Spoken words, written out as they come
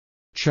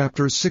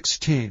Chapter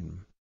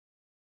 16.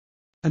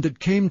 And it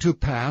came to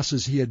pass,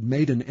 as he had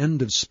made an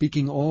end of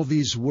speaking all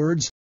these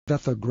words,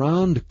 that the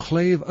ground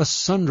clave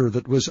asunder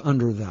that was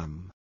under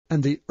them,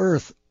 and the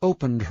earth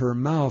opened her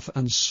mouth,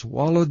 and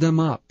swallowed them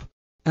up,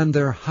 and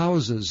their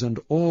houses, and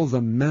all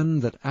the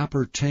men that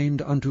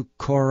appertained unto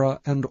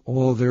Korah, and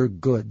all their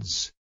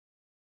goods.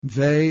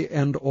 They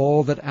and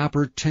all that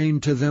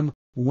appertained to them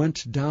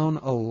went down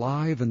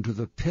alive into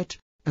the pit,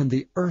 and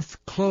the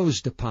earth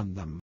closed upon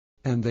them,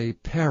 and they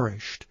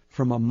perished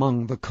from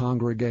among the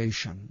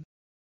congregation.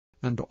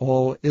 And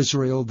all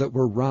Israel that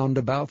were round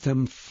about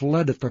them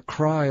fled at the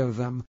cry of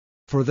them,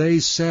 for they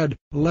said,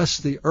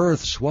 Lest the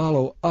earth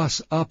swallow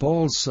us up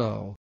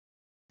also.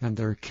 And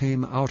there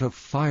came out a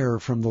fire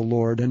from the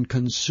Lord, and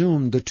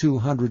consumed the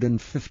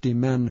 250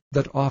 men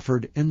that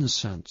offered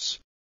incense,